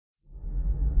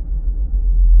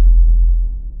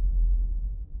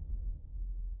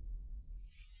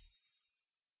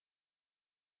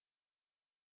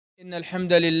إن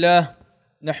الحمد لله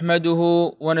نحمده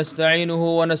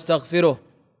ونستعينه ونستغفره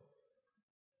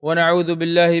ونعوذ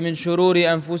بالله من شرور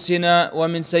أنفسنا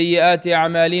ومن سيئات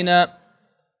أعمالنا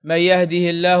من يهده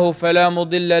الله فلا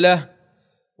مضل له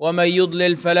ومن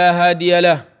يضلل فلا هادي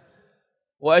له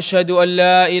وأشهد أن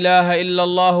لا إله إلا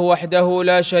الله وحده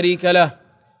لا شريك له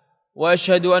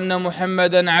وأشهد أن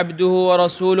محمدا عبده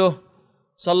ورسوله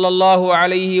صلى الله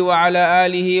عليه وعلى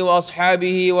آله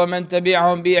وأصحابه ومن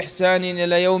تبعهم بإحسان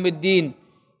إلى يوم الدين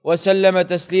وسلم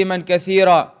تسليما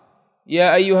كثيرا.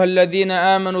 يا أيها الذين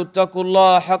آمنوا اتقوا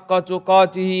الله حق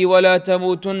تقاته ولا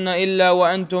تموتن إلا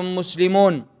وأنتم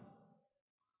مسلمون.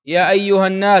 يا أيها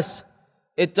الناس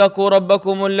اتقوا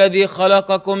ربكم الذي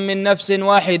خلقكم من نفس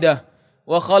واحدة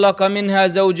وخلق منها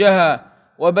زوجها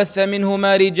وبث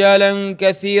منهما رجالا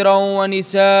كثيرا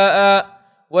ونساء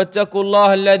واتقوا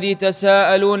الله الذي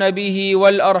تساءلون به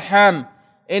والأرحام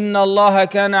إن الله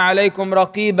كان عليكم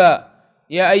رقيبا.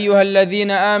 يا أيها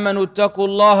الذين آمنوا اتقوا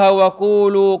الله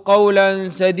وقولوا قولا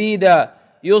سديدا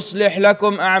يصلح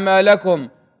لكم أعمالكم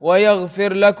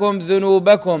ويغفر لكم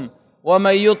ذنوبكم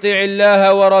ومن يطع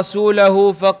الله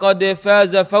ورسوله فقد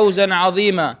فاز فوزا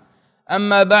عظيما.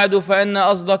 أما بعد فإن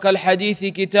أصدق الحديث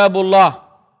كتاب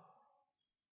الله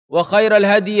وخير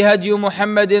الهدي هدي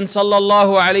محمد صلى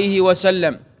الله عليه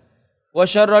وسلم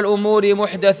وشر الأمور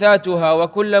محدثاتها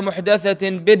وكل محدثة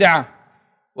بدعة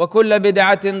وكل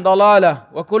بدعة ضلالة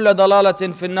وكل ضلالة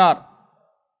في النار.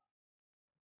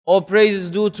 All praise is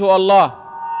due to Allah.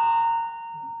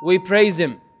 We praise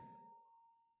Him.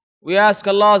 We ask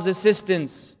Allah's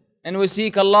assistance and we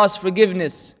seek Allah's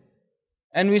forgiveness.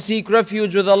 And we seek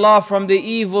refuge with Allah from the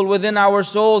evil within our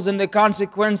souls and the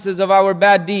consequences of our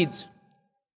bad deeds.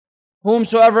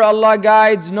 Whomsoever Allah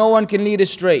guides, no one can lead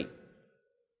astray.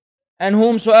 And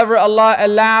whomsoever Allah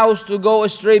allows to go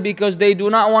astray because they do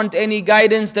not want any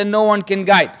guidance, then no one can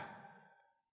guide.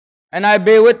 And I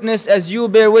bear witness, as you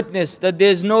bear witness, that there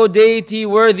is no deity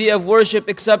worthy of worship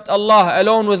except Allah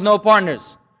alone with no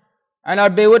partners. And I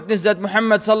bear witness that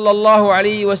Muhammad sallallahu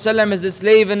alaihi wasallam is His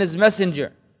slave and His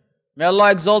messenger. May Allah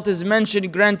exalt His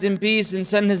mention, grant Him peace, and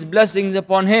send His blessings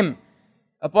upon Him,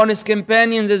 upon His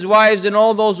companions, His wives, and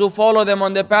all those who follow them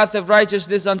on the path of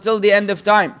righteousness until the end of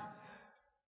time.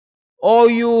 O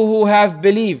you who have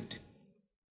believed,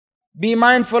 be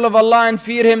mindful of Allah and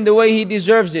fear Him the way He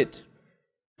deserves it.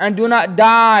 And do not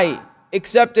die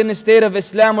except in a state of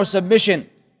Islam or submission.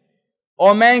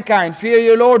 O mankind, fear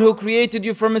your Lord who created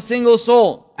you from a single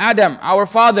soul, Adam, our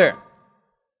father.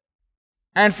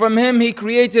 And from him He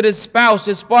created his spouse,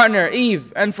 his partner,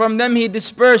 Eve. And from them He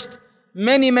dispersed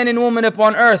many men and women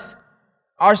upon earth,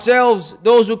 ourselves,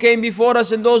 those who came before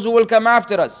us and those who will come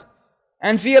after us.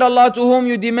 And fear Allah, to whom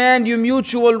you demand your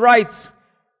mutual rights,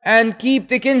 and keep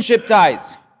the kinship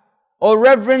ties, or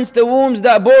reverence the wombs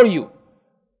that bore you.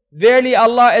 Verily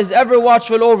Allah is ever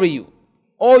watchful over you.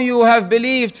 O you who have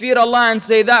believed, fear Allah and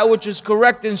say that which is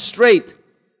correct and straight.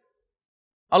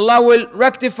 Allah will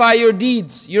rectify your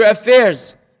deeds, your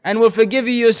affairs, and will forgive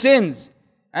you your sins.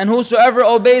 And whosoever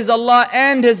obeys Allah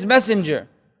and His Messenger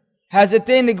has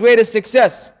attained the greatest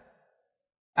success.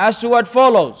 As to what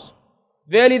follows,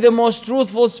 verily the most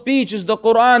truthful speech is the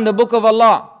Quran, the book of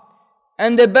Allah.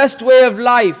 And the best way of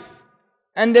life,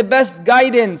 and the best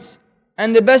guidance,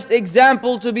 and the best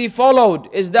example to be followed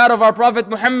is that of our Prophet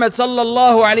Muhammad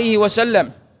sallallahu alaihi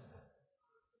wasallam.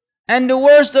 And the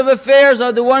worst of affairs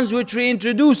are the ones which we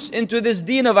introduce into this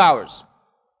deen of ours.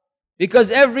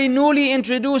 Because every newly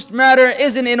introduced matter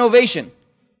is an innovation.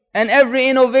 And every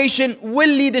innovation will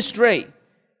lead astray.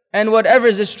 And whatever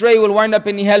is astray will wind up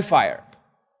in the hellfire.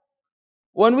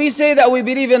 When we say that we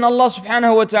believe in Allah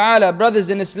subhanahu wa ta'ala, brothers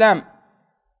in Islam,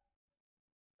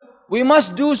 we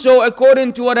must do so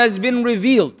according to what has been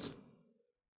revealed.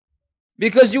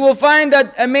 Because you will find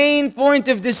that a main point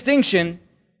of distinction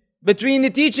between the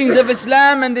teachings of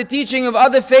Islam and the teaching of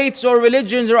other faiths or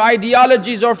religions or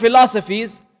ideologies or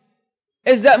philosophies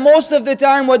is that most of the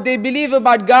time what they believe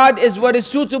about God is what is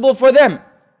suitable for them.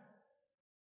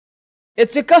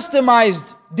 It's a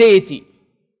customized deity.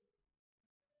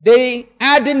 They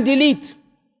add and delete,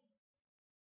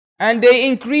 and they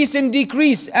increase and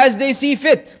decrease as they see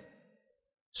fit.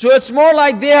 So it's more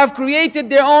like they have created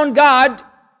their own God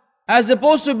as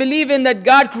opposed to believing that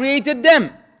God created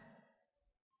them.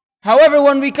 However,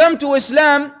 when we come to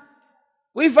Islam,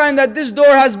 we find that this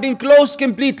door has been closed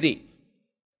completely.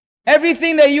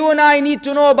 Everything that you and I need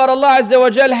to know about Allah Azza wa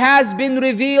Jal has been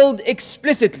revealed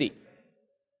explicitly.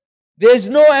 There's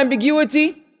no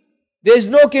ambiguity, there's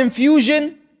no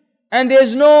confusion, and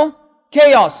there's no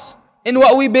chaos in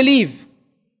what we believe.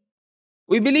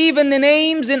 We believe in the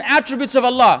names and attributes of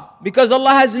Allah because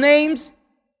Allah has names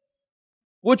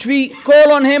which we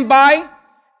call on Him by,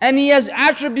 and He has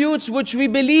attributes which we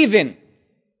believe in,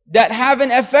 that have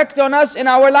an effect on us in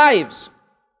our lives.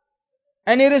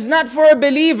 And it is not for a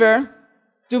believer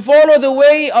to follow the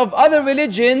way of other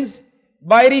religions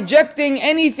by rejecting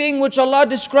anything which Allah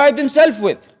described Himself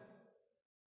with.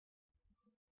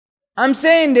 I'm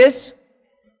saying this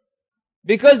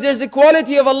because there's a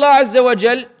quality of Allah Azza wa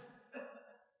Jal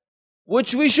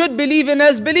which we should believe in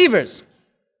as believers.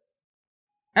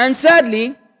 And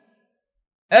sadly,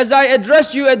 as I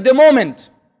address you at the moment,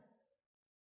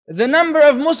 the number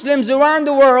of Muslims around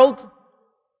the world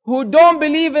who don't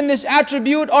believe in this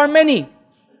attribute are many.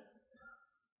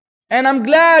 And I'm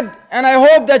glad and I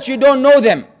hope that you don't know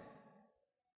them.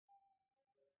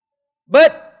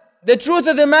 But the truth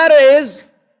of the matter is,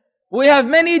 we have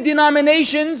many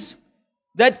denominations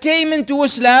that came into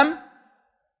Islam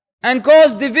and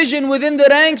caused division within the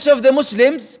ranks of the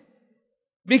Muslims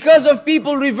because of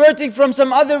people reverting from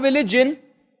some other religion.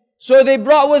 So they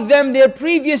brought with them their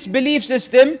previous belief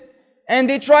system and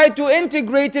they tried to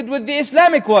integrate it with the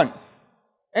Islamic one.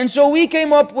 And so we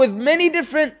came up with many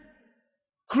different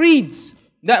creeds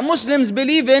that Muslims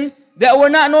believe in that were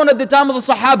not known at the time of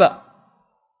the Sahaba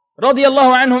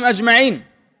radiyallahu anhum ajma'in.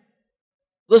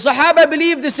 The Sahaba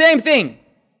believed the same thing.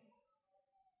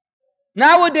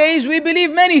 Nowadays we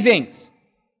believe many things.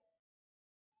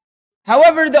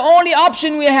 However, the only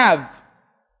option we have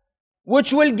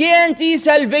which will guarantee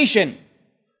salvation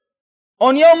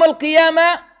on Yawm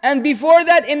al-Qiyamah and before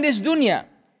that in this dunya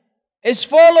is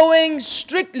following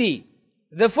strictly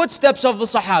the footsteps of the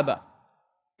Sahaba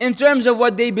in terms of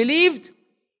what they believed,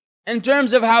 in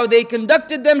terms of how they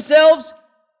conducted themselves,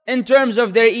 in terms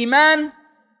of their iman,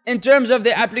 in terms of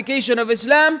the application of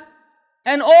Islam,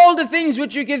 and all the things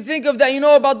which you can think of that you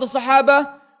know about the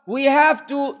Sahaba. We have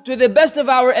to the best of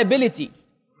our ability,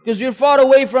 because we're far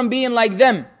away from being like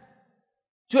them,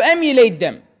 to emulate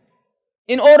them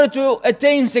in order to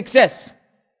attain success.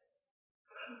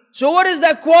 So what is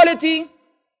that quality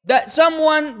that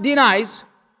someone denies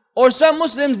or some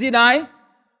Muslims deny?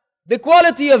 The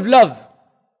quality of love.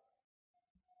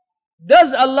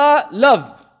 Does Allah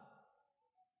love?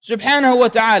 Subhanahu wa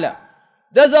ta'ala.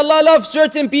 Does Allah love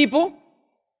certain people?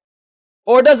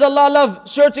 Or does Allah love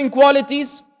certain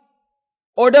qualities?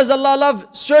 Or does Allah love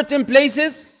certain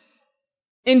places?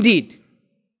 Indeed.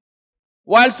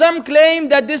 While some claim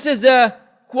that this is a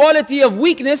quality of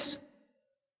weakness,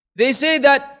 they say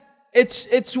that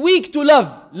it's weak to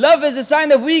love. Love is a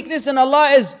sign of weakness and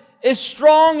Allah is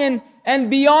strong and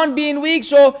beyond being weak.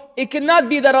 So it cannot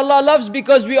be that Allah loves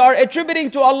because we are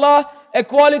attributing to Allah a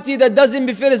quality that doesn't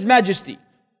befit His majesty.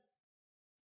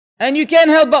 And you can't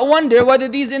help but wonder whether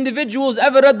these individuals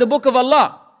ever read the book of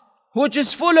Allah, which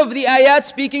is full of the ayat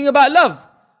speaking about love.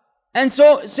 And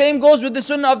so same goes with the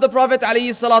sunnah of the Prophet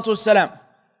ﷺ.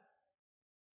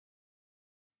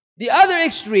 The other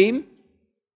extreme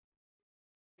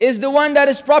is the one that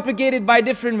is propagated by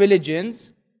different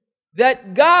religions,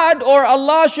 that God or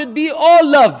Allah should be all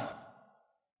love.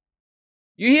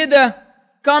 You hear the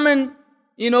common,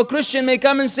 Christian may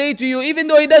come and say to you, even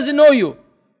though he doesn't know you,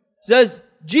 says,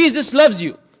 Jesus loves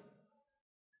you.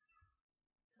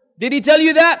 Did he tell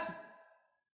you that?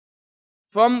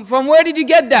 From where did you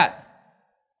get that?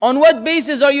 On what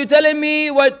basis are you telling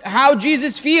me how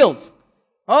Jesus feels?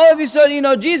 Oh, we said,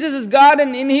 Jesus is God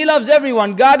and He loves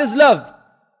everyone. God is love.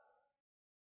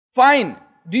 Fine.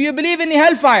 Do you believe in the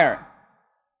hellfire?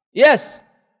 Yes.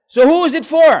 So who is it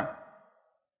for?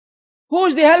 Who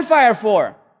is the hellfire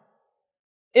for?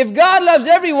 If God loves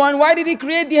everyone, why did He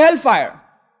create the hellfire?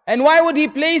 And why would He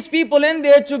place people in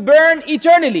there to burn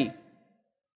eternally?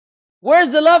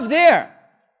 Where's the love there?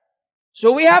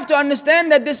 So we have to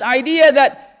understand that this idea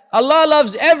that Allah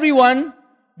loves everyone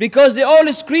because they're all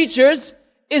His creatures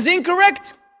is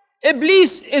incorrect.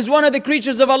 Iblis is one of the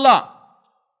creatures of Allah.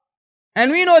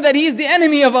 And we know that he is the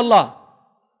enemy of Allah.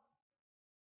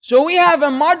 So we have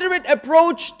a moderate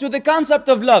approach to the concept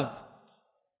of love.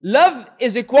 Love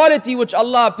is a quality which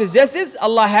Allah possesses,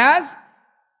 Allah has,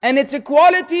 and it's a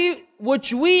quality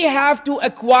which we have to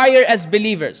acquire as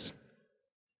believers.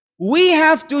 We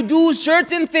have to do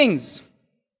certain things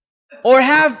or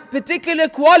have particular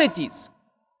qualities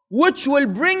which will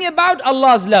bring about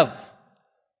Allah's love.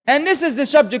 And this is the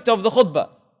subject of the khutbah.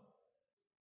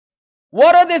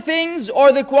 What are the things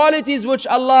or the qualities which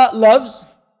Allah loves?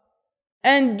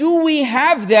 And do we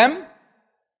have them?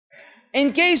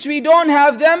 In case we don't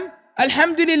have them,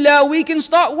 alhamdulillah, we can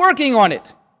start working on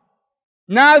it.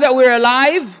 Now that we're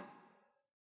alive,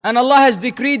 and Allah has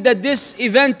decreed that this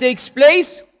event takes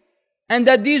place, and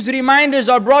that these reminders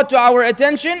are brought to our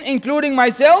attention, including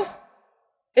myself,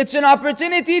 it's an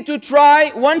opportunity to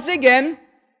try once again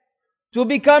to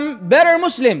become better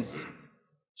Muslims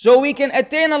so we can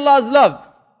attain Allah's love.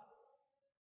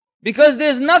 Because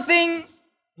there's nothing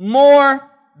more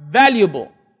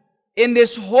valuable in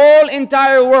this whole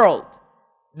entire world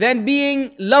than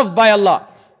being loved by Allah.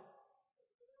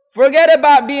 Forget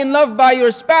about being loved by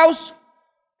your spouse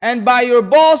and by your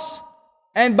boss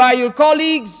and by your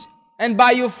colleagues and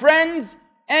by your friends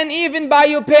and even by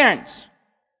your parents.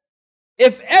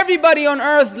 If everybody on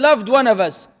earth loved one of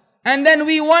us and then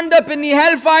we wound up in the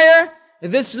hellfire,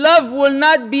 this love will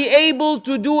not be able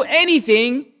to do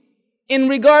anything in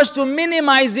regards to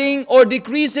minimizing or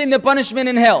decreasing the punishment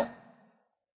in hell.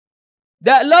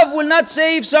 That love will not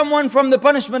save someone from the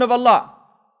punishment of Allah.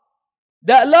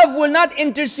 That love will not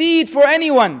intercede for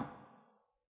anyone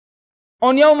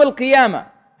on Yawm al-Qiyamah.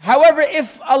 However,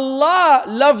 if Allah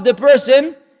loved the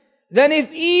person, then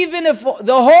even if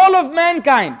the whole of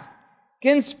mankind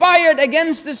conspired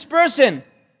against this person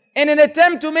in an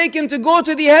attempt to make him to go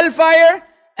to the hellfire,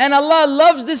 and Allah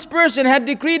loves this person, had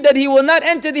decreed that he will not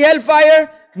enter the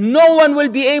hellfire, no one will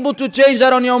be able to change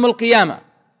that on Yawm al-Qiyamah.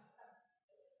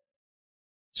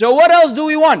 So what else do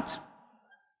we want?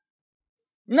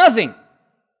 Nothing.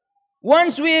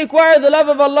 Once we acquire the love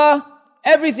of Allah,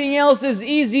 everything else is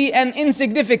easy and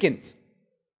insignificant.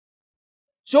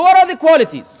 So what are the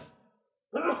qualities?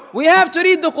 We have to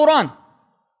read the Quran.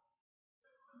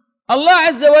 Allah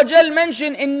Azza wa Jal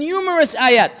mentioned in numerous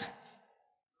ayat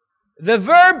the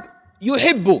verb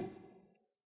yuhibbu,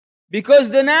 because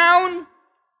the noun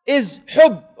is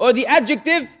hub, or the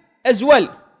adjective as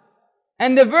well,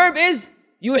 and the verb is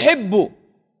yuhibbu.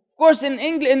 Of course, in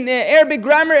Arabic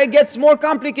grammar it gets more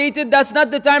complicated. That's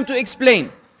not the time to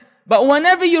explain. But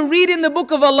whenever you read in the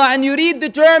book of Allah and you read the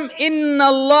term Inna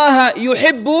Allah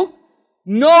yuhibbu,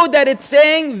 know that it's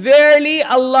saying verily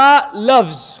Allah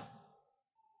loves.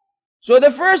 So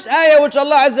the first ayah which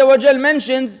Allah Azza wa Jal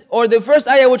mentions, or the first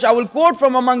ayah which I will quote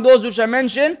from among those which I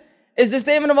mentioned, is the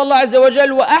statement of Allah Azza wa Jal,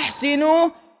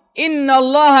 وَأَحْسِنُوا إِنَّ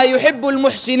اللَّهَ يُحِبُّ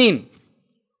الْمُحْسِنِينَ.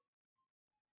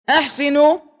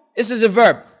 أحسنوا, this is a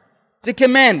verb. It's a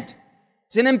command.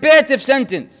 It's an imperative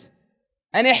sentence.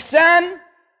 And ihsan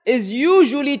is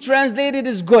usually translated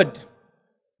as good.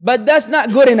 But that's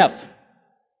not good enough.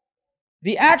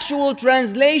 The actual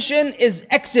translation is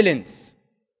excellence.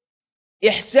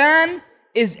 Ihsan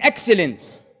is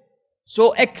excellence.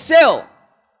 So excel,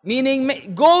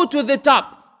 meaning go to the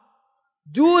top.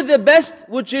 Do the best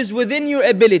which is within your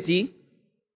ability.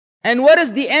 And what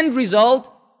is the end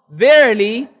result?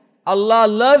 Verily, Allah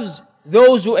loves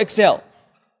those who excel.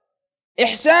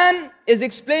 Ihsan is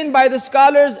explained by the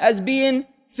scholars as being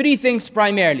three things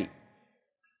primarily.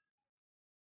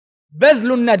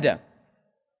 Badhlun nada,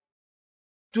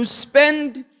 to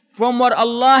spend from what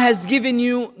Allah has given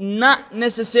you, not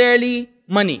necessarily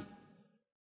money.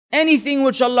 Anything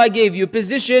which Allah gave you,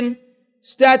 position,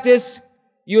 status,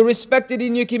 you're respected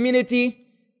in your community,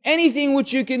 anything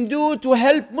which you can do to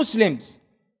help Muslims.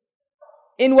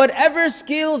 In whatever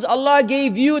skills Allah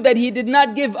gave you that He did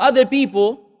not give other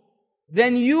people,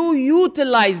 then you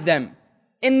utilize them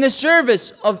in the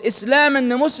service of Islam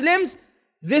and the Muslims.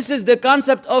 This is the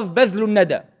concept of badhlun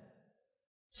nada.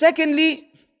 Secondly,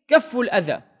 kafful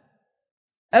adha,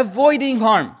 avoiding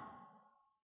harm.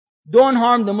 Don't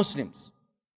harm the Muslims.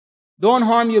 Don't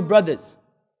harm your brothers.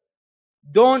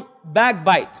 Don't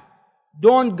backbite.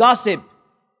 Don't gossip.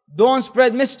 Don't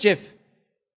spread mischief.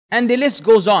 And the list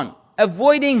goes on.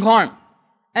 Avoiding harm.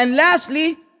 And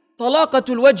lastly,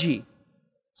 talaqatul wajhi,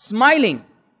 smiling.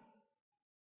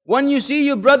 When you see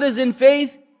your brothers in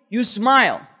faith, you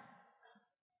smile.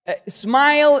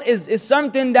 Smile is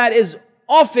something that is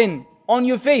often on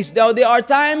your face. Now there are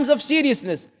times of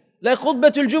seriousness, like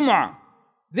khutbatul Jum'ah.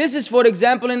 This is, for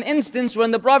example, an instance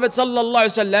when the Prophet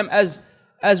ﷺ,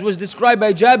 as was described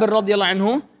by Jabir radiallahu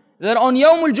anhu, that on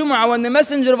Yawm al-Jum'ah, when the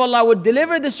Messenger of Allah would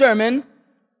deliver the sermon,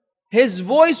 his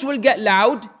voice will get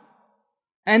loud,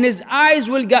 and his eyes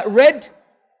will get red,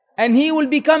 and he will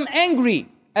become angry,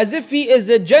 as if he is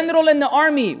a general in the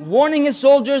army, warning his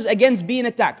soldiers against being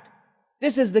attacked.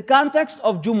 This is the context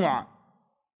of Jumu'ah.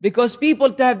 Because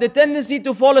people have the tendency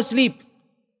to fall asleep.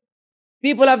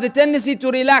 People have the tendency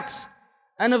to relax.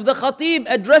 And if the khatib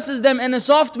addresses them in a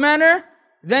soft manner,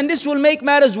 then this will make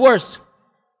matters worse.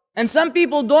 And some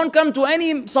people don't come to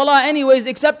any salah anyways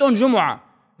except on Jumu'ah.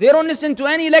 They don't listen to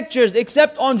any lectures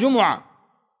except on Jumu'ah.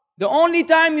 The only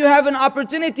time you have an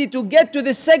opportunity to get to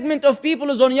this segment of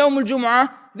people is on Yawm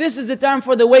al-Jumu'ah. This is the time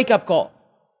for the wake-up call.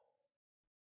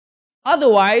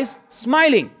 Otherwise,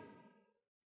 smiling.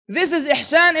 This is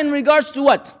ihsan in regards to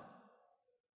what?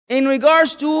 In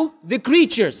regards to the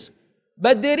creatures.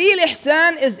 But the real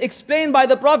ihsan is explained by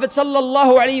the Prophet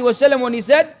sallallahu alaihi wasallam when he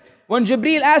said, when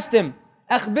Jibreel asked him,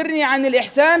 أخبرني عن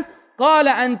الإحسان قال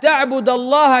أن تعبد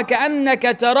الله كأنك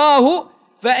تراه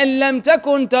فإن لم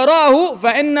تكن تراه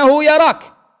فإنه يراك.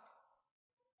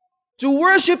 To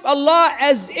worship Allah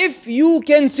as if you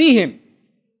can see Him.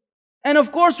 And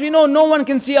of course we know no one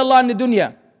can see Allah in the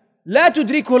dunya. لا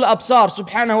تدركه الأبصار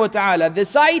سبحانه وتعالى. The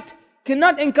sight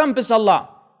cannot encompass Allah.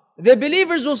 The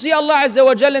believers will see Allah Azza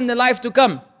wa Jal in the life to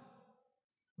come.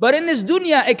 But in this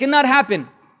dunya it cannot happen.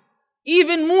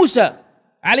 Even Musa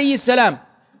alayhi salam,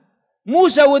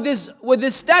 Musa with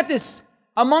his status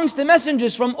amongst the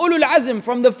messengers from Ulul Azm,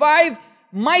 from the 5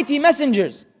 mighty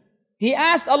messengers, he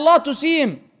asked Allah to see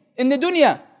him in the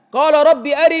dunya. قال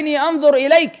ربي أرني أنظر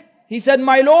إليك. He said,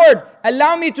 my Lord,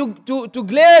 allow me to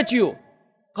glare at you.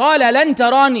 قال لن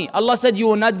تراني. Allah said, you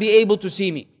will not be able to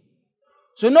see me.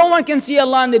 So no one can see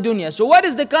Allah in the dunya. So what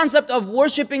is the concept of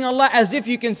worshipping Allah as if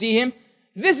you can see Him?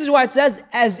 This is why it says,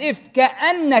 as if,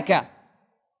 كأنك.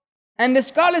 And the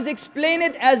scholars explain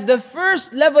it as the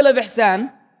first level of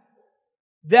ihsan.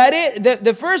 That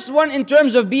the first one in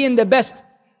terms of being the best.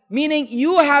 Meaning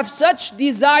you have such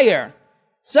desire,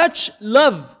 such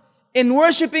love in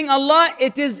worshipping Allah,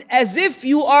 it is as if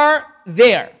you are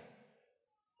there.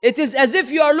 It is as if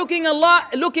you are looking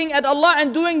at Allah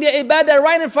and doing the ibadah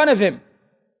right in front of Him.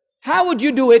 How would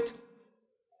you do it?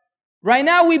 Right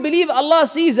now we believe Allah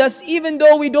sees us even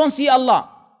though we don't see Allah.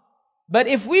 But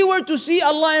if we were to see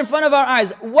Allah in front of our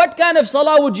eyes, what kind of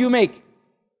salah would you make?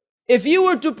 If you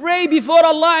were to pray before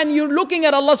Allah and you're looking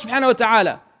at Allah subhanahu wa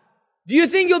ta'ala, do you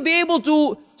think you'll be able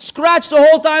to scratch the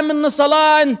whole time in the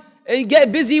salah and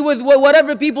get busy with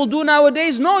whatever people do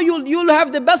nowadays? No, you'll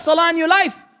have the best salah in your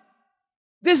life.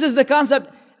 This is the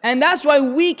concept. And that's why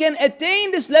we can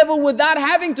attain this level without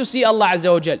having to see Allah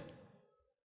Azza wa Jal.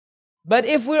 But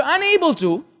if we're unable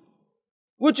to,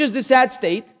 which is the sad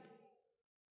state,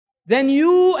 then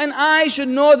you and I should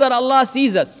know that Allah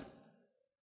sees us.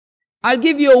 I'll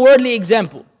give you a worldly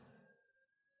example.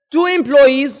 2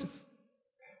 employees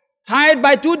hired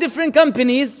by 2 different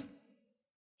companies.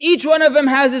 Each one of them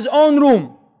has his own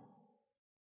room.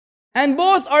 And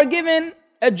both are given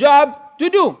a job to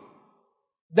do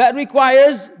that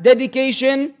requires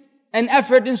dedication and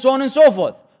effort and so on and so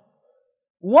forth.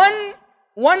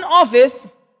 One office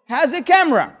has a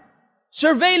camera,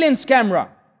 surveillance camera,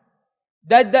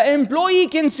 that the employee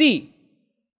can see.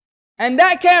 And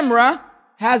that camera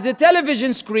has a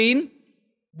television screen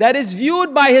that is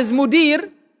viewed by his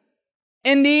mudir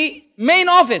in the main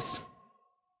office.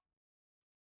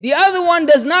 The other one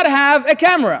does not have a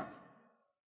camera.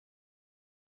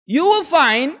 You will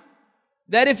find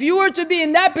that if you were to be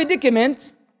in that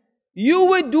predicament, you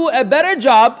would do a better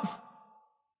job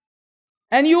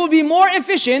and you will be more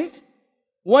efficient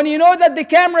when you know that the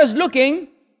camera is looking,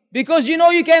 because you know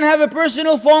you can't have a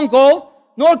personal phone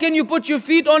call, nor can you put your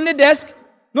feet on the desk,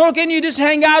 nor can you just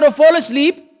hang out or fall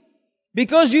asleep,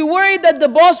 because you're worried that the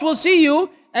boss will see you,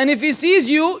 and if he sees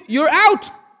you, you're out.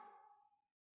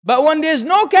 But when there's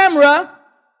no camera,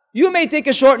 you may take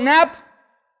a short nap,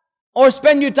 or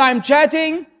spend your time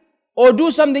chatting, or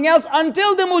do something else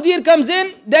until the mudir comes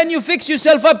in, then you fix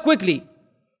yourself up quickly.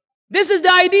 This is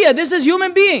the idea, this is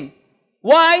human being.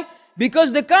 Why?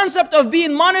 Because the concept of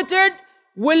being monitored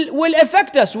will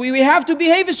affect us. We have to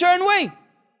behave a certain way.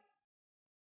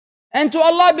 And to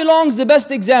Allah belongs the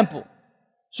best example.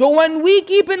 So when we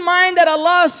keep in mind that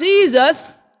Allah sees us,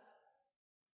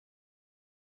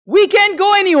 we can't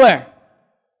go anywhere.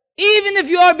 Even if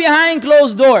you are behind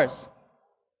closed doors.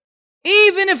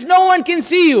 Even if no one can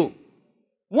see you.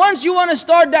 Once you want to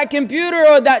start that computer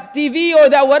or that TV or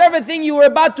that whatever thing you were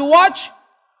about to watch,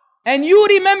 and you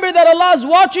remember that Allah is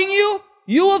watching you,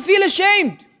 you will feel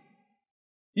ashamed.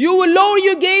 You will lower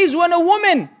your gaze when a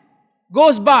woman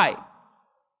goes by.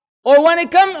 Or when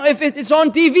if it's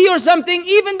on TV or something,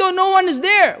 even though no one is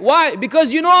there. Why?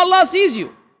 Because you know Allah sees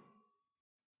you.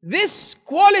 This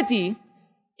quality,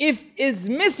 if it's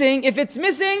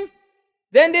missing,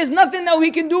 then there's nothing that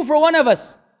we can do for one of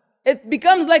us. It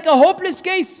becomes like a hopeless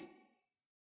case.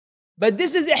 But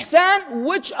this is ihsan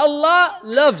which Allah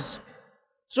loves.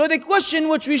 So the question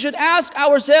which we should ask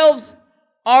ourselves,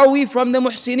 are we from the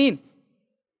muhsineen?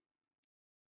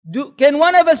 Can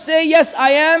one of us say, yes,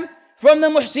 I am from the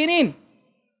muhsineen?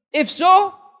 If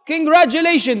so,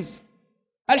 congratulations.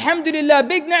 Alhamdulillah,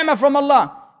 big ni'mah from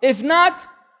Allah. If not,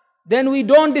 then we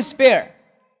don't despair.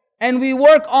 And we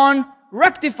work on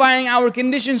rectifying our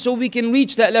condition so we can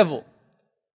reach that level.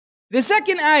 The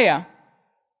second ayah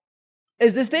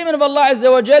is the statement of Allah Azza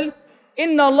wa Jal,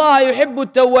 Inna Allah yuhibbu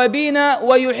at-tawwabina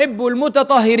wa yuhibbu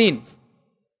al-mutatahhirin.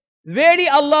 Verily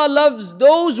Allah loves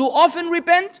those who often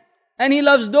repent, and He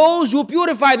loves those who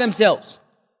purify themselves.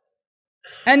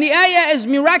 And the ayah is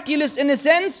miraculous in a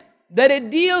sense that it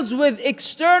deals with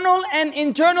external and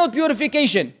internal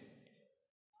purification.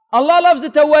 Allah loves the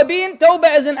tawabin.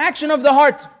 Tawbah is an action of the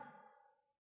heart.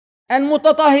 And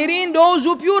mutatahirin, those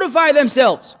who purify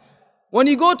themselves. When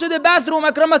you go to the bathroom,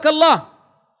 akramakallah,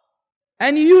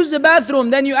 and you use the bathroom,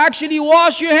 then you actually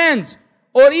wash your hands,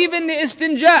 or even the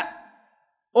istinja,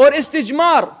 or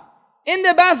istijmar, in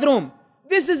the bathroom.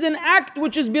 This is an act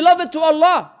which is beloved to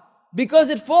Allah, because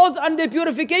it falls under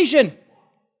purification.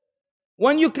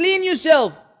 When you clean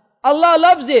yourself, Allah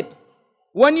loves it.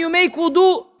 When you make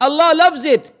wudu, Allah loves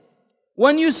it.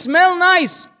 When you smell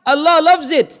nice, Allah loves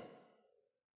it.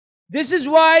 This is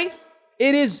why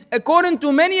it is, according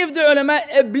to many of the ulama,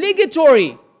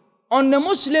 obligatory on the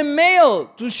Muslim male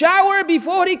to shower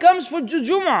before he comes for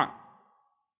Jumu'ah.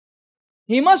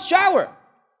 He must shower.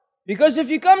 Because if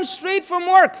you come straight from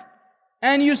work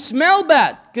and you smell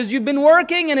bad because you've been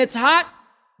working and it's hot,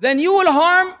 then you will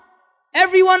harm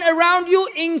everyone around you,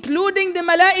 including the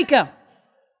malaika.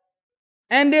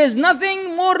 And there's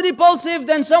nothing more repulsive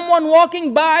than someone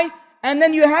walking by and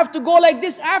then you have to go like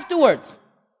this afterwards.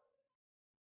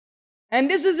 And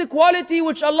this is a quality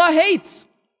which Allah hates.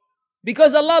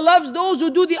 Because Allah loves those who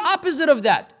do the opposite of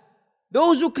that.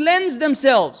 Those who cleanse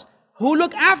themselves, who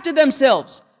look after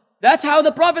themselves. That's how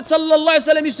the Prophet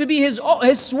ﷺ used to be. His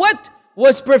sweat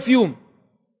was perfume.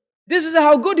 This is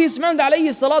how good he smelled, alayhi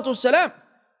salatu wasalam.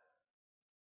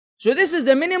 So this is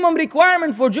the minimum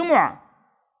requirement for Jumu'ah.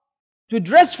 To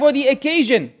dress for the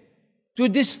occasion. To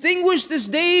distinguish this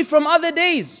day from other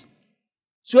days.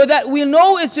 So that we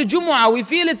know it's a Jumu'ah. We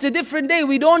feel it's a different day.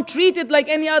 We don't treat it like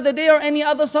any other day or any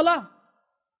other salah.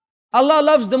 Allah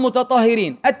loves the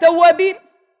mutatahirin. At-tawwabin.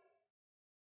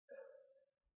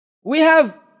 We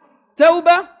have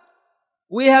tawbah,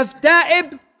 we have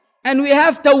ta'ib, and we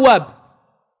have tawwab.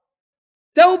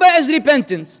 Tawbah is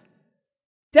repentance.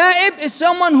 Ta'ib is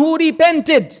someone who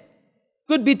repented.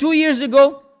 Could be 2 years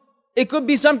ago. It could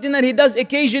be something that he does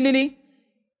occasionally.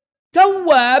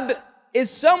 Tawwab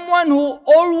is someone who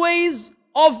always,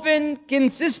 often,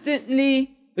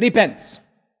 consistently repents.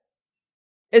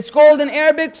 It's called in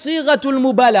Arabic, sighatul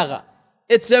mubalagha.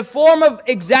 It's a form of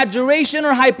exaggeration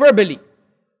or hyperbole.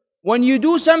 When you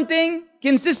do something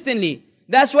consistently.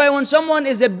 That's why when someone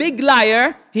is a big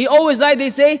liar, he always lies,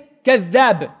 they say,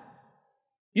 kadhab.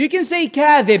 You can say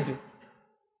kadhib.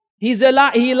 He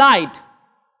lied.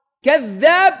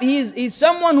 Kadhab, he's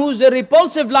someone who's a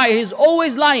repulsive liar. He's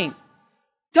always lying.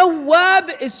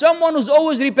 Tawwab is someone who's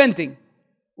always repenting.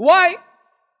 Why?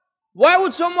 Why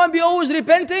would someone be always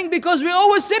repenting? Because we're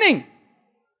always sinning.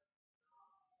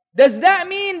 Does that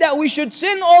mean that we should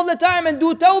sin all the time and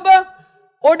do tawbah?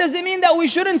 Or does it mean that we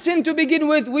shouldn't sin to begin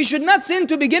with? We should not sin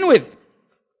to begin with.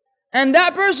 And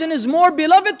that person is more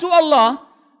beloved to Allah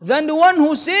than the one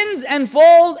who sins and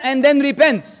falls and then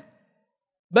repents.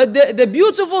 But the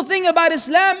beautiful thing about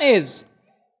Islam is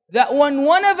that when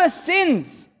one of us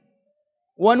sins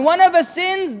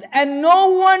and no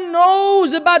one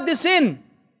knows about the sin,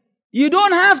 you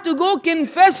don't have to go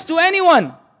confess to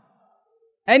anyone.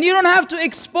 And you don't have to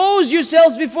expose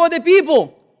yourselves before the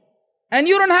people. And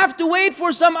you don't have to wait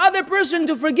for some other person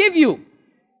to forgive you.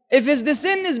 If the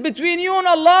sin is between you and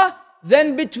Allah,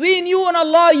 then between you and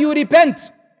Allah you repent.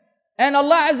 And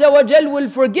Allah Azza wa Jal will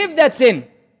forgive that sin.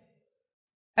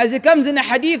 As it comes in a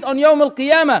hadith on Yawm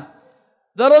al-Qiyamah,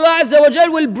 that Allah Azza wa Jal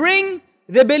will bring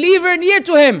the believer near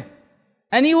to him.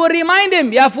 And he will remind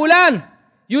him, Ya Fulan,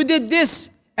 you did this,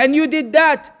 and you did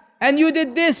that, and you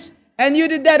did this, and you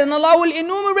did that. And Allah will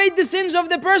enumerate the sins of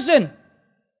the person.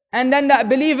 And then that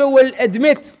believer will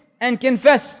admit and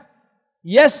confess,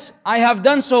 yes, I have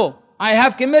done so. I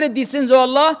have committed these sins, O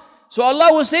Allah. So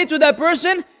Allah will say to that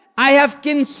person, I have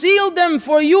concealed them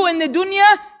for you in the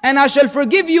dunya, and I shall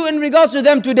forgive you in regards to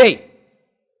them today.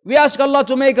 We ask Allah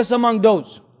to make us among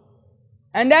those.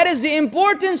 And that is the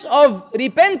importance of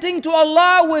repenting to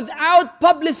Allah without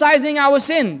publicizing our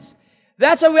sins.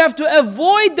 That's why we have to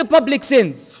avoid the public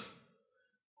sins.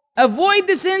 Avoid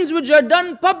the sins which are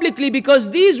done publicly, because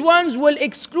these ones will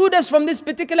exclude us from this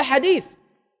particular hadith.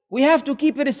 We have to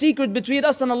keep it a secret between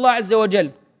us and Allah Azza wa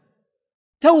Jal.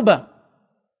 Tawbah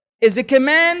is a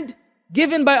command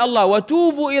given by Allah.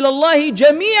 وَتُوبُوا إِلَى اللَّهِ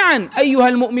جَمِيعًا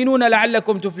أَيُّهَا الْمُؤْمِنُونَ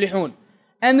لَعَلَّكُمْ تُفْلِحُونَ.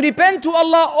 And repent to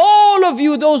Allah, all of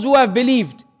you, those who have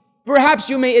believed. Perhaps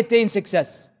you may attain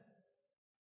success.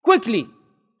 Quickly,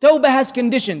 Tawbah has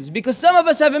conditions, because some of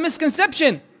us have a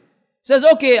misconception. Says,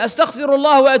 okay,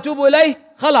 astaghfirullah wa atubu ilayh,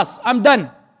 khalas, I'm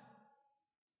done.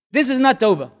 This is not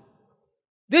Tawbah.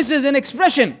 This is an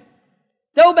expression.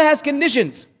 Tawbah has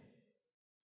conditions.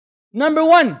 Number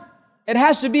one, it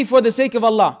has to be for the sake of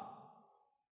Allah.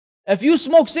 If you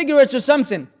smoke cigarettes or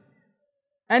something,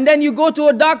 and then you go to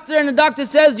a doctor and the doctor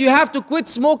says you have to quit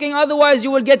smoking, otherwise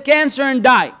you will get cancer and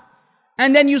die.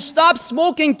 And then you stop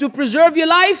smoking to preserve your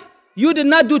life, you did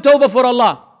not do tawbah for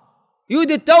Allah. You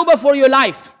did tawbah for your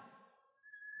life.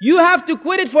 You have to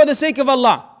quit it for the sake of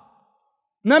Allah.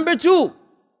 Number two,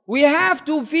 we have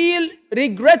to feel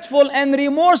regretful and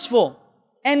remorseful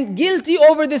and guilty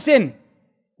over the sin.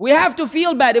 We have to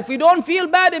feel bad. If we don't feel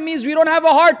bad, it means we don't have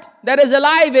a heart that is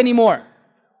alive anymore.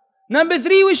 Number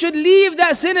three, we should leave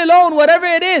that sin alone, whatever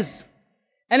it is.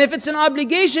 And if it's an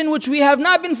obligation which we have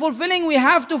not been fulfilling, we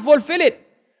have to fulfill it.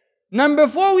 Number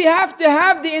four, we have to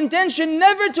have the intention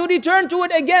never to return to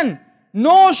it again.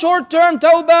 No short-term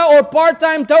tawbah or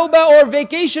part-time tawbah or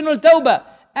vacational tawbah,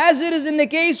 as it is in the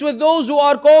case with those who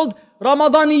are called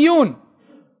Ramadaniyun.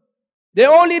 They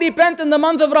only repent in the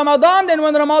month of Ramadan, and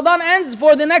when Ramadan ends,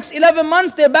 for the next 11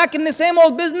 months, they're back in the same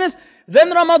old business.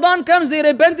 Then Ramadan comes, they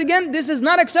repent again. This is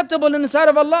not acceptable in the sight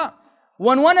of Allah.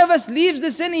 When one of us leaves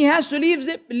the sin, he has to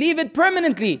leave it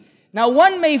permanently. Now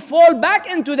one may fall back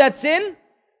into that sin.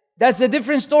 That's a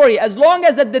different story. As long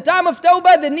as at the time of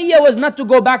tawbah, the niyyah was not to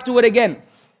go back to it again.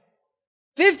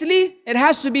 Fifthly, it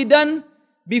has to be done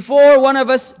before one of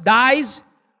us dies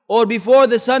or before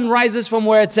the sun rises from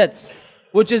where it sets,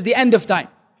 which is the end of time.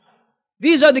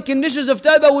 These are the conditions of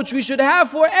tawbah which we should have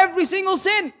for every single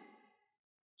sin.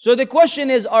 So the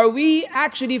question is, are we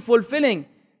actually fulfilling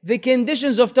the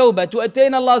conditions of tawbah to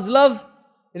attain Allah's love?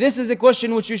 This is a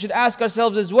question which we should ask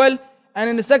ourselves as well. And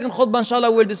in the second khutbah,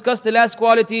 inshallah, we'll discuss the last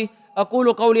quality.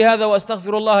 أقول قولي هذا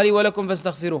وأستغفر الله لي ولكم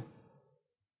فاستغفروه.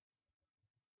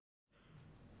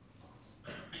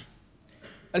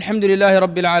 الحمد لله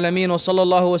رب العالمين وصلى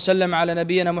الله وسلم على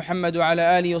نبينا محمد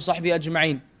وعلى آله وصحبه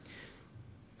أجمعين.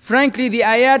 Frankly, the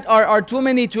ayat are too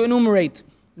many to enumerate,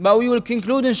 but we will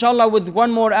conclude inshallah with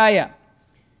one more ayah.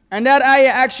 And that ayah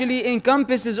actually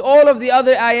encompasses all of the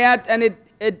other ayat, and it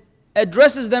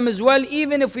addresses them as well,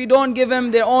 even if we don't give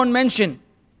them their own mention.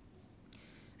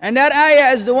 And that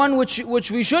ayah is the one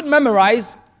which we should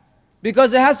memorize,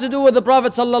 because it has to do with the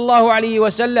Prophet sallallahu alaihi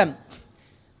wasallam.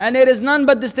 And it is none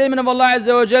but the statement of Allah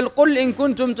Azza wa Jal, قُلْ إِن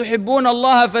كُنْتُمْ تُحِبُّونَ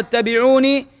اللَّهَ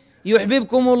فَاتَّبِعُونِي يُحْبِبْكُمُ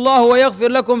اللَّهُ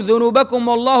وَيَغْفِرْ لَكُمْ ذُنُوبَكُمْ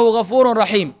وَاللَّهُ غَفُورٌ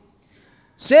رَحِيمٌ.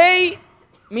 Say,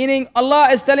 meaning Allah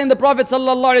is telling the Prophet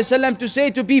sallallahu alaihi wasallam to say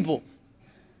to people,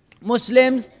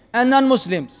 Muslims and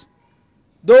non-Muslims,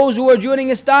 those who were during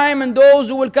his time and those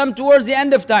who will come towards the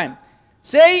end of time.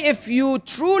 Say, if you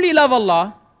truly love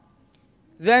Allah,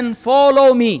 then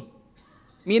follow me.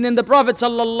 Meaning the Prophet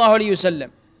sallallahu alaihi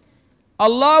wasallam.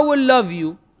 Allah will love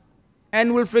you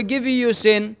and will forgive you your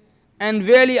sin, and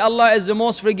verily Allah is the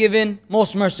most forgiving,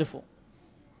 most merciful.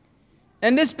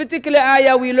 In this particular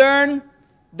ayah we learn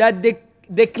that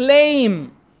the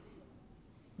claim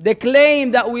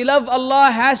that we love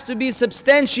Allah has to be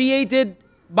substantiated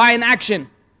by an action.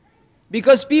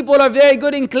 Because people are very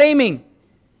good in claiming.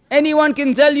 Anyone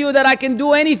can tell you that I can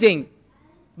do anything,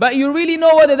 but you really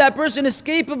know whether that person is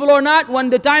capable or not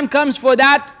when the time comes for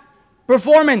that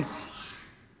performance,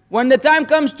 when the time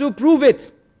comes to prove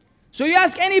it. So you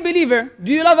ask any believer,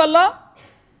 do you love Allah?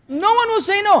 No one will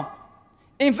say no.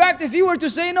 In fact, if he were to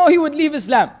say no, he would leave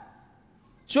Islam.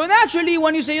 So naturally,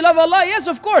 when you say you love Allah, yes,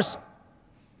 of course.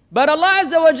 But Allah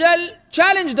Azza wa Jal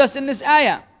challenged us in this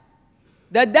ayah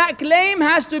that claim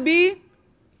has to be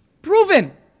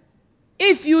proven.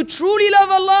 If you truly love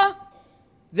Allah,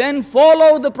 then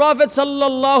follow the Prophet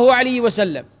sallallahu alaihi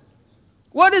wasallam.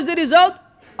 What is the result?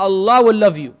 Allah will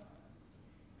love you.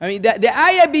 I mean, the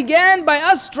ayah began by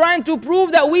us trying to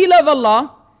prove that we love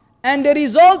Allah, and the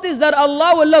result is that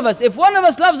Allah will love us. If one of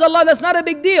us loves Allah, that's not a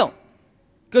big deal,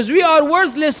 because we are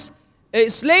worthless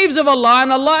slaves of Allah,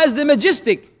 and Allah is the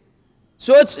majestic.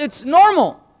 So it's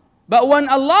normal. But when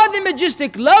Allah the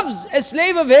majestic loves a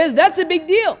slave of his, that's a big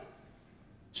deal.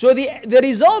 So the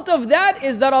result of that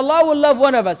is that Allah will love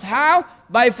one of us. How?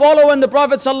 By following the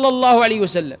Prophet sallallahu alaihi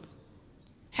wasallam.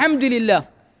 Alhamdulillah.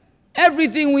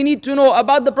 Everything we need to know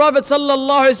about the Prophet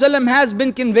sallallahu alaihi wasallam has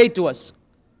been conveyed to us.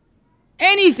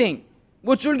 Anything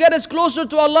which will get us closer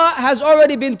to Allah has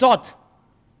already been taught.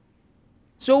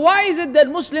 So why is it that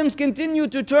Muslims continue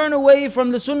to turn away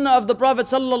from the Sunnah of the Prophet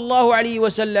sallallahu alaihi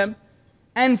wasallam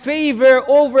and favor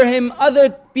over him other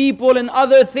people and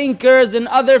other thinkers and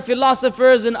other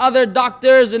philosophers and other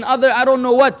doctors and other I don't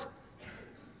know what?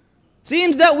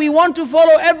 Seems that we want to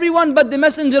follow everyone but the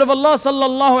Messenger of Allah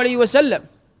sallallahu alaihi wasallam.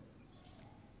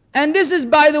 And this is,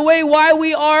 by the way, why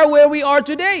we are where we are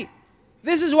today.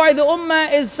 This is why the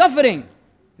ummah is suffering.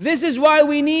 This is why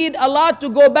we need a lot to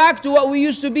go back to what we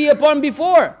used to be upon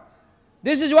before.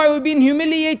 This is why we've been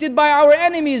humiliated by our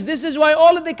enemies. This is why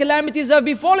all of the calamities have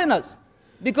befallen us.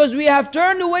 Because we have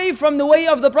turned away from the way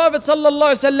of the Prophet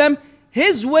ﷺ.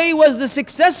 His way was the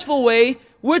successful way,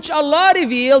 which Allah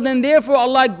revealed, and therefore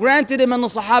Allah granted him and the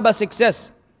Sahaba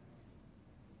success.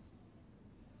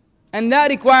 And that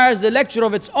requires a lecture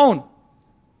of its own.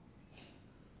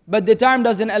 But the time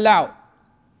doesn't allow.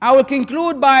 I will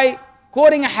conclude by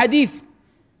quoting a hadith,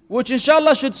 which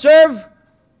inshallah should serve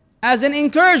as an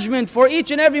encouragement for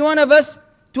each and every one of us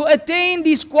to attain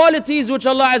these qualities which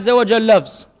Allah Azza wa Jal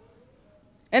loves.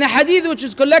 And a hadith which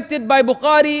is collected by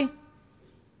Bukhari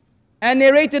and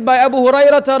narrated by Abu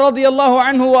Hurairah radiyallahu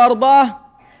anhu wa ardah,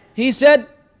 he said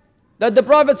that the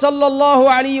Prophet sallallahu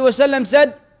alaihi wasallam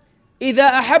said,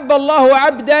 إذا أحب الله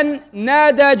عبدا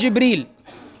نادى جبريل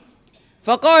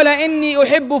فقال إني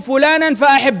أحب فلانا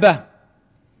فأحبه.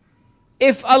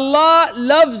 If Allah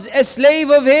loves a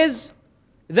slave of his,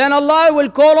 then Allah will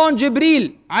call on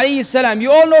Jibreel alayhi salam.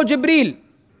 You all know Jibreel.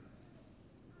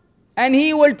 And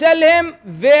he will tell him,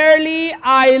 verily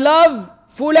I love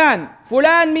Fulan.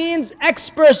 Fulan means X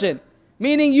person,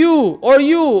 meaning you,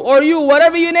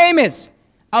 whatever your name is.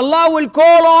 Allah will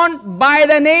call on by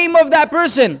the name of that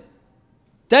person,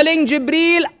 telling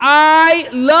Jibreel, I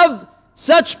love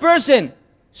such person,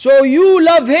 so you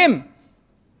love him.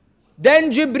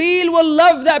 Then Jibreel will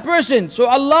love that person, so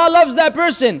Allah loves that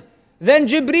person. Then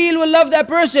Jibreel will love that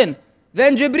person.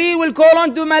 Then Jibreel will call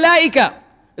on to Malaika,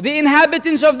 the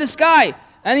inhabitants of the sky,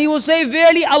 and he will say,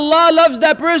 verily Allah loves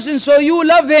that person, so you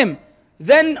love him.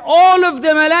 Then all of the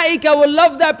Malaika will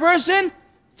love that person.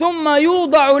 ثُمَّ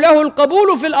يُوضَعُ لَهُ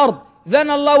الْقَبُولُ فِي الْأَرْضِ. Then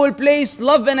Allah will place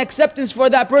love and acceptance for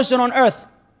that person on earth.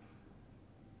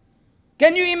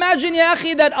 Can you imagine, ya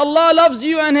akhi, that Allah loves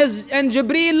you and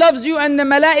Jibreel loves you and the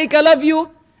Malaika love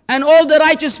you and all the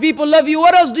righteous people love you?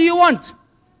 What else do you want?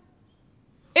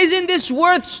 Isn't this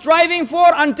worth striving for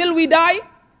until we die?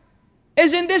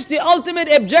 Isn't this the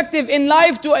ultimate objective in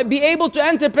life, to be able to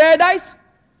enter paradise?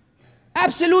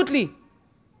 Absolutely.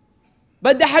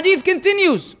 But the hadith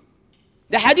continues.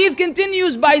 The hadith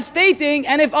continues by stating,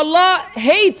 and if Allah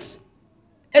hates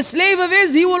a slave of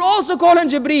his, he will also call on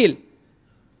Jibreel.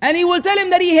 And he will tell him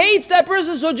that he hates that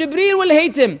person, so Jibreel will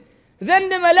hate him. Then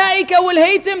the Malaika will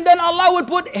hate him, then Allah will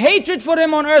put hatred for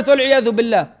him on earth. Wal-'iyadhu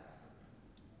billah.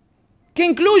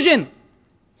 Conclusion.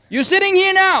 You're sitting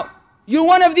here now. You're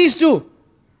one of these two.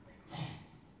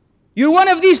 You're one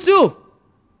of these two.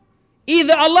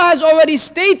 Either Allah has already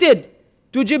stated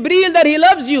to Jibreel that He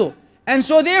loves you, and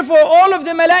so therefore all of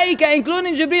the Malaika,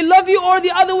 including Jibreel, love you, or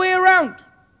the other way around.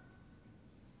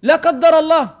 La qaddar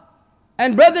Allah.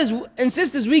 And brothers and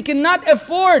sisters, we cannot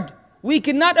afford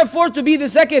to be the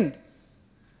second.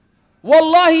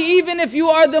 Wallahi, even if you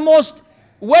are the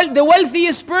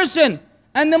wealthiest person,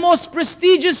 and the most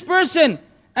prestigious person,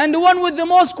 and the one with the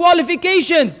most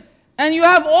qualifications, and you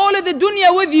have all of the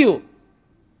dunya with you,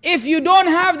 if you don't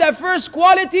have that first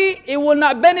quality, it will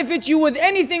not benefit you with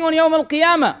anything on Yawm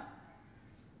al-Qiyamah.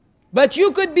 But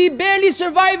you could be barely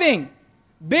surviving,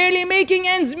 barely making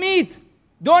ends meet,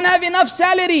 don't have enough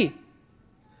salary,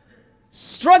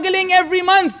 struggling every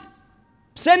month,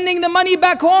 sending the money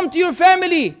back home to your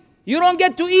family, you don't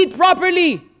get to eat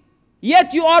properly,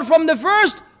 yet you are from the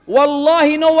first.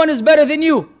 Wallahi, no one is better than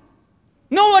you.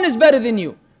 No one is better than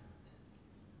you.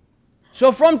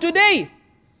 So from today,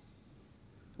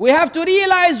 we have to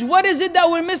realize what is it that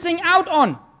we're missing out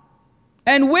on,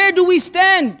 and where do we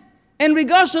stand in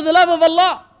regards to the love of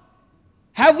Allah.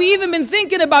 Have we even been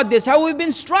thinking about this? Have we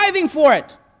been striving for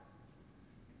it?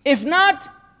 If not,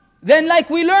 then like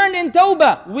we learned in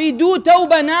Tawbah, we do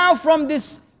Tawbah now from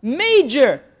this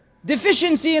major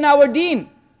deficiency in our deen,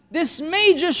 this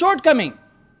major shortcoming.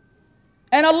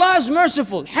 And Allah is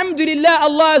merciful. Alhamdulillah,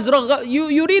 Allah is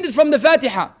you read it from the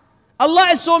Fatiha. Allah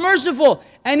is so merciful,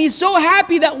 and He's so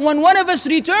happy that when one of us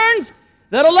returns,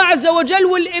 that Allah Azza wa Jal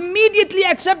will immediately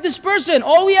accept this person.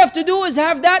 All we have to do is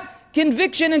have that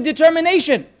conviction and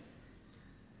determination.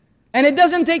 And it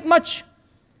doesn't take much.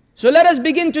 So let us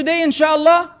begin today,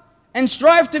 inshallah, and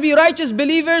strive to be righteous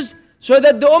believers, so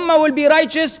that the ummah will be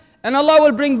righteous, and Allah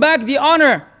will bring back the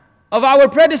honor of our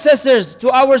predecessors to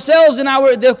ourselves and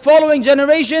the following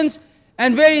generations.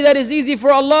 And verily that is easy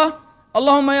for Allah.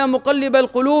 Allahumma ya muqallib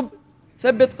al-qulub,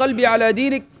 thabbit qalbi ala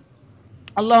dinik.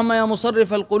 Allahumma ya musarrif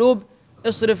al-qulub,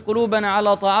 اصرف قلوبنا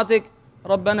على طاعتك.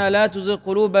 ربنا لا تزغ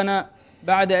قلوبنا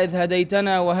بعد إذ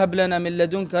هديتنا وهب لنا من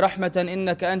لدنك رحمة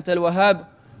إنك أنت الوهاب.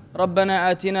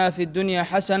 ربنا آتنا في الدنيا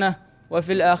حسنة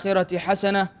وفي الآخرة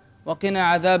حسنة وقنا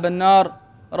عذاب النار.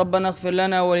 ربنا اغفر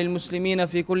لنا وللمسلمين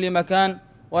في كل مكان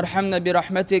وارحمنا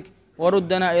برحمتك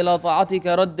وردنا إلى طاعتك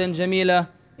ردا جميلا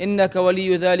إنك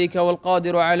ولي ذلك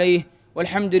والقادر عليه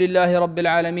والحمد لله رب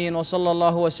العالمين وصلى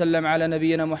الله وسلم على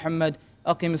نبينا محمد.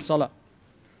 أقم الصلاة.